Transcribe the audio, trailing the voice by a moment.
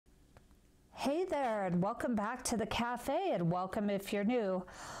Hey there, and welcome back to the cafe, and welcome if you're new.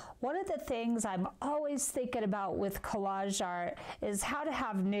 One of the things I'm always thinking about with collage art is how to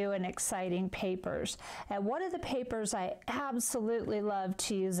have new and exciting papers. And one of the papers I absolutely love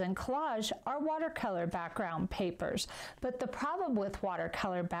to use in collage are watercolor background papers. But the problem with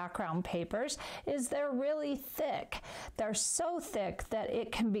watercolor background papers is they're really thick. They're so thick that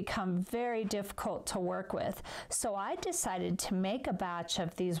it can become very difficult to work with. So I decided to make a batch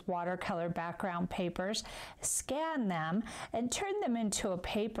of these watercolor background papers, scan them, and turn them into a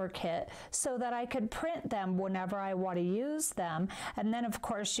paper kit so that I could print them whenever I want to use them. And then of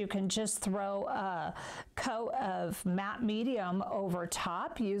course you can just throw a coat of matte medium over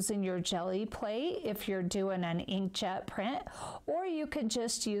top using your jelly plate if you're doing an inkjet print, or you could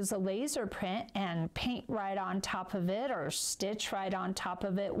just use a laser print and paint right on top of it or stitch right on top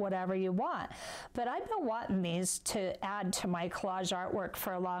of it, whatever you want. But I've been wanting these to add to my collage artwork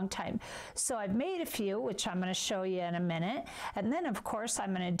for a long time. So I've made a few, which I'm going to show you in a minute. And then of course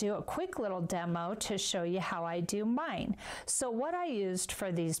I'm going to do a quick little demo to show you how I do mine. So what I used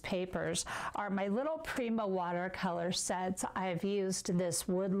for these papers are my little Prima watercolor sets. I've used this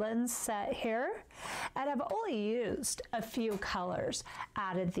Woodland set here, and I've only used a few colors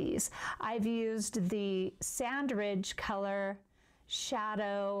out of these. I've used the Sand Ridge color,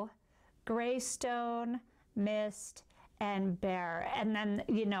 Shadow, Greystone, Mist, and Bear. And then,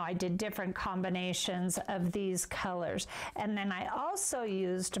 you know, I did different combinations of these colors. And then I also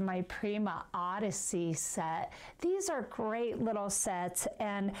used my Prima Odyssey set. These are great little sets,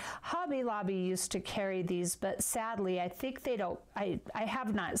 and Hobby Lobby used to carry these, but sadly I think they don't, I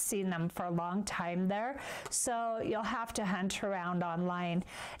have not seen them for a long time there, so you'll have to hunt around online.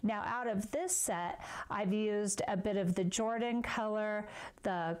 Now out of this set I've used a bit of the Jordan color,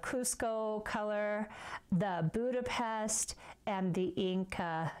 the Cusco color, the Budapest, and the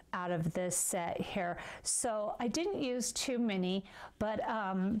Inca out of this set here. So I didn't use too many, but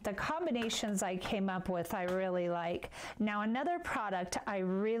the combinations I came up with I really like. Now another product I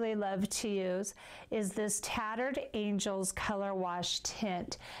really love to use is this Tattered Angels Color Wash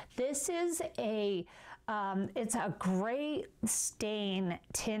Tint. This is a it's a great stain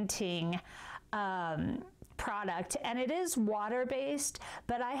tinting product, and it is water-based,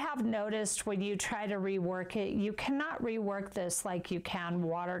 but I have noticed when you try to rework it, you cannot rework this like you can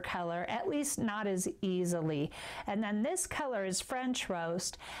watercolor, at least not as easily. And then this color is French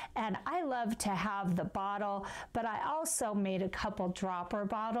Roast, and I love to have the bottle, but I also made a couple dropper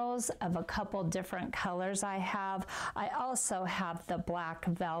bottles of a couple different colors I have. I also have the Black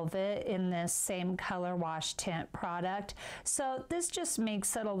Velvet in this same color wash tint product. So this just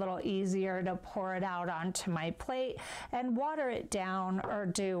makes it a little easier to pour it out onto my plate and water it down or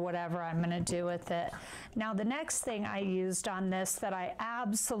do whatever I'm going to do with it. Now the next thing I used on this that I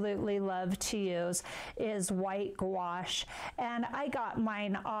absolutely love to use is white gouache, and I got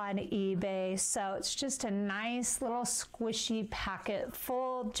mine on eBay. So it's just a nice little squishy packet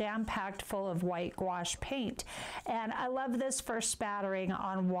full, jam-packed full of white gouache paint, and I love this for spattering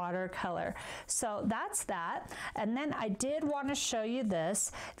on watercolor. So that's that. And then I did want to show you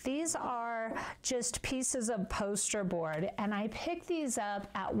this. These are just pieces of poster board, and I picked these up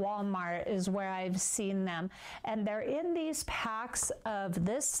at Walmart is where I've seen them, and they're in these packs of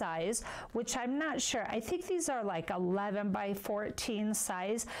this size, which I'm not sure, I think these are like 11 by 14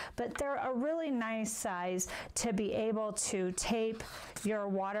 size, but they're a really nice size to be able to tape your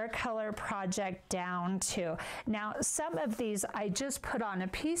watercolor project down to. Now some of these I just put on a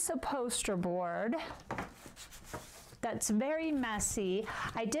piece of poster board that's very messy.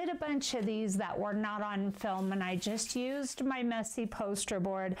 I did a bunch of these that were not on film, and I just used my messy poster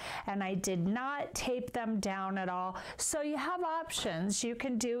board, and I did not tape them down at all. So you have options. You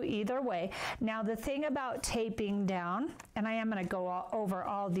can do either way. Now the thing about taping down, and I am going to go over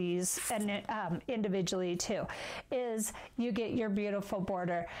all these and individually too, is you get your beautiful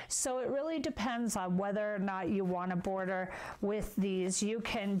border. So it really depends on whether or not you want a border with these. You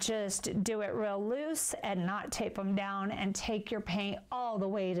can just do it real loose and not tape them down and take your paint all the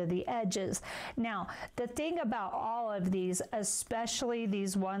way to the edges. Now the thing about all of these, especially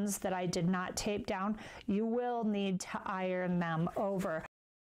these ones that I did not tape down, you will need to iron them over.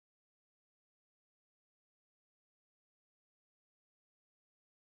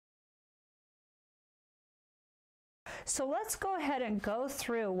 So let's go ahead and go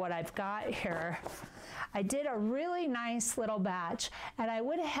through what I've got here. I did a really nice little batch, and I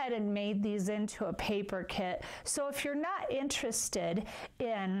went ahead and made these into a paper kit. So if you're not interested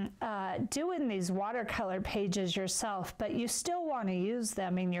in doing these watercolor pages yourself, but you still want to use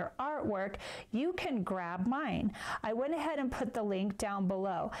them in your artwork, you can grab mine. I went ahead and put the link down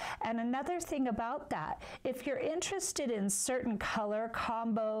below. And another thing about that, if you're interested in certain color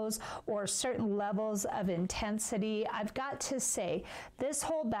combos or certain levels of intensity, I've got to say, this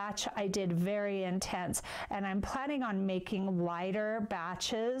whole batch I did very intense. And I'm planning on making lighter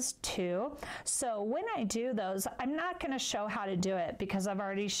batches too. So when I do those, I'm not going to show how to do it because I've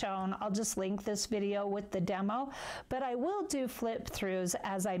already shown. I'll just link this video with the demo, but I will do flip throughs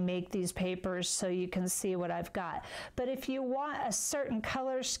as I make these papers so you can see what I've got. But if you want a certain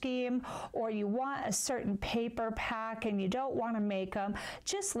color scheme or you want a certain paper pack and you don't want to make them,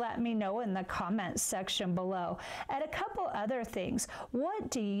 just let me know in the comments section below. And a couple other things.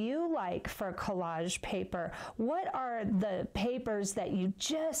 What do you like for collage paper? What are the papers that you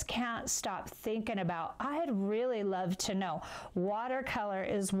just can't stop thinking about? I'd really love to know. Watercolor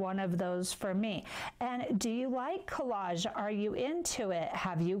is one of those for me. And do you like collage? Are you into it?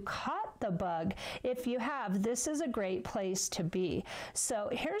 Have you caught the bug? If you have, this is a great place to be. So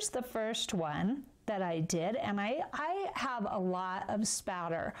here's the first one that I did, and I have a lot of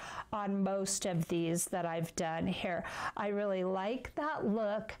spatter on most of these that I've done here. I really like that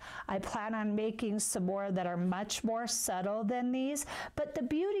look. I plan on making some more that are much more subtle than these, but the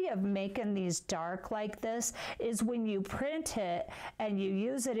beauty of making these dark like this is when you print it and you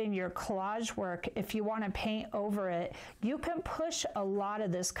use it in your collage work, if you want to paint over it, you can push a lot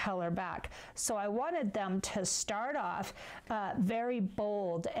of this color back. So I wanted them to start off very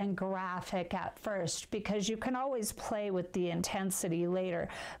bold and graphic at first, because you can always play with the intensity later.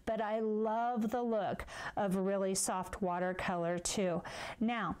 But I love the look of really soft watercolor too.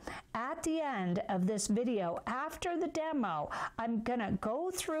 Now, at the end of this video, after the demo, I'm gonna go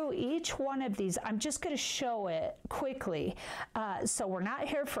through each one of these. I'm just gonna show it quickly, so we're not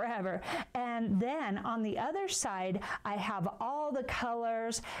here forever. And then on the other side, I have all the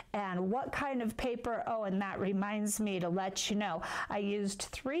colors and what kind of paper. Oh, and that reminds me to let you know, I used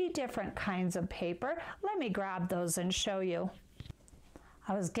 3 different kinds of paper. Let me grab those and show you.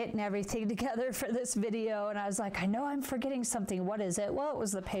 I was getting everything together for this video and I was like, I know I'm forgetting something. What is it? Well, it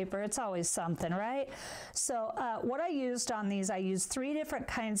was the paper. It's always something, right? So what I used on these, I used 3 different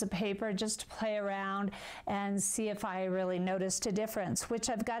kinds of paper just to play around and see if I really noticed a difference, which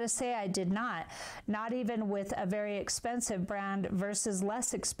I've got to say I did not even with a very expensive brand versus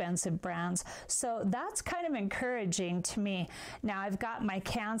less expensive brands. So that's kind of encouraging to me. Now I've got my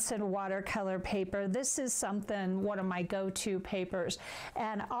Canson watercolor paper. This is one of my go-to papers.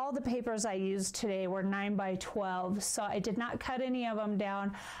 And all the papers I used today were 9 by 12, so I did not cut any of them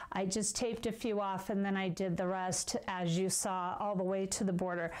down. I just taped a few off and then I did the rest, as you saw, all the way to the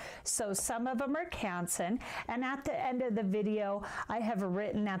border. So some of them are Canson, and at the end of the video, I have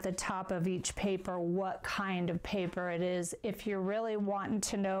written at the top of each paper what kind of paper it is, if you're really wanting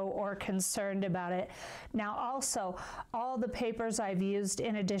to know or concerned about it. Now also, all the papers I've used,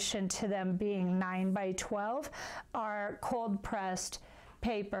 in addition to them being 9 by 12, are cold pressed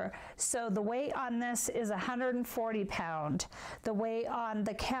paper. So the weight on this is 140 pound. The weight on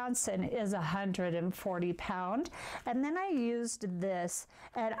the Canson is 140 pound. And then I used this,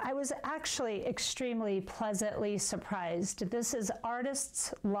 and I was actually extremely pleasantly surprised. This is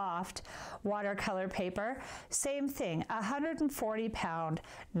Artist's Loft watercolor paper. Same thing, 140 pound,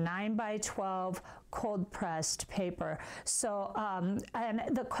 9 by 12 cold pressed paper. So and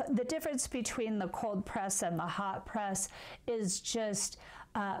the difference between the cold press and the hot press is just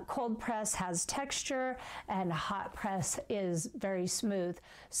cold press has texture and hot press is very smooth.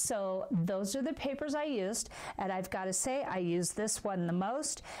 So those are the papers I used, and I've got to say I used this one the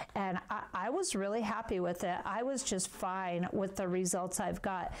most, and I was really happy with it. I was just fine with the results I've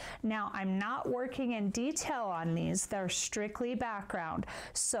got. Now I'm not working in detail on these, they're strictly background,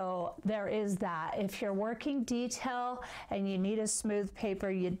 so there is that. If you're working detail and you need a smooth paper,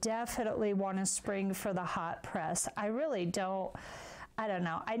 you definitely want to spring for the hot press. I really don't. I don't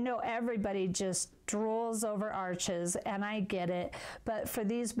know. I know everybody just drools over arches, and I get it, but for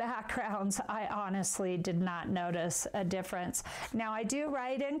these backgrounds, I honestly did not notice a difference. Now I do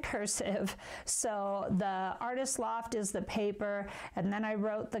write in cursive, so the Artist Loft is the paper, and then I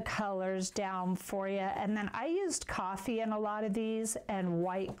wrote the colors down for you, and then I used coffee in a lot of these and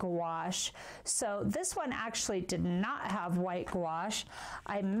white gouache. So this one actually did not have white gouache.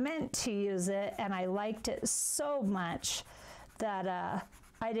 I meant to use it, and I liked it so much that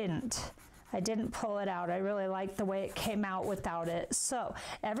I didn't. I didn't pull it out. I really like the way it came out without it. So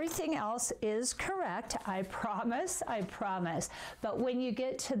everything else is correct. I promise, I promise. But when you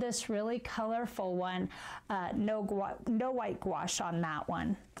get to this really colorful one, no white gouache on that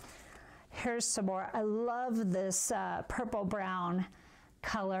one. Here's some more. I love this purple brown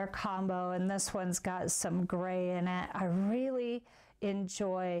color combo, and this one's got some gray in it. I really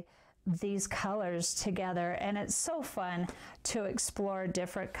enjoy these colors together, and it's so fun to explore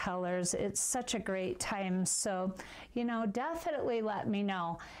different colors. It's such a great time. So, you know, definitely let me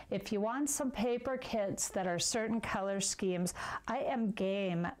know if you want some paper kits that are certain color schemes. I am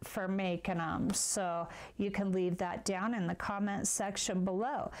game for making them, so you can leave that down in the comment section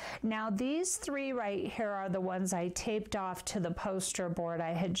below. Now these three right here are the ones I taped off to the poster board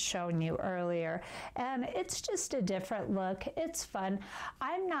I had shown you earlier, and it's just a different look. It's fun.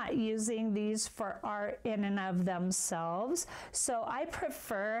 I'm not using these for art in and of themselves, so I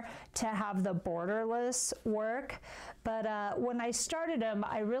prefer to have the borderless work, but when I started them,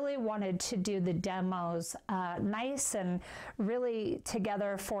 I really wanted to do the demos nice and really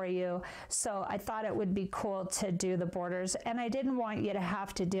together for you, so I thought it would be cool to do the borders, and I didn't want you to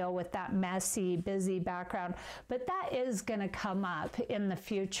have to deal with that messy, busy background, but that is going to come up in the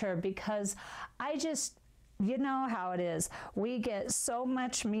future because you know how it is. We get so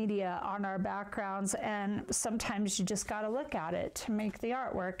much media on our backgrounds, and sometimes you just got to look at it to make the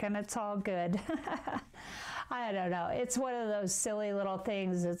artwork, and it's all good. I don't know. It's one of those silly little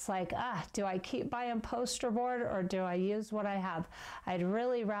things. It's like, do I keep buying poster board or do I use what I have? I'd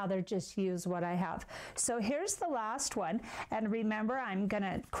really rather just use what I have. So here's the last one. And remember, I'm going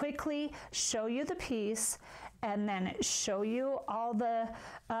to quickly show you the piece and then show you all the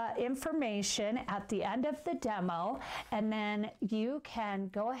information at the end of the demo, and then you can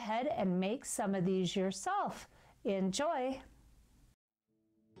go ahead and make some of these yourself. Enjoy!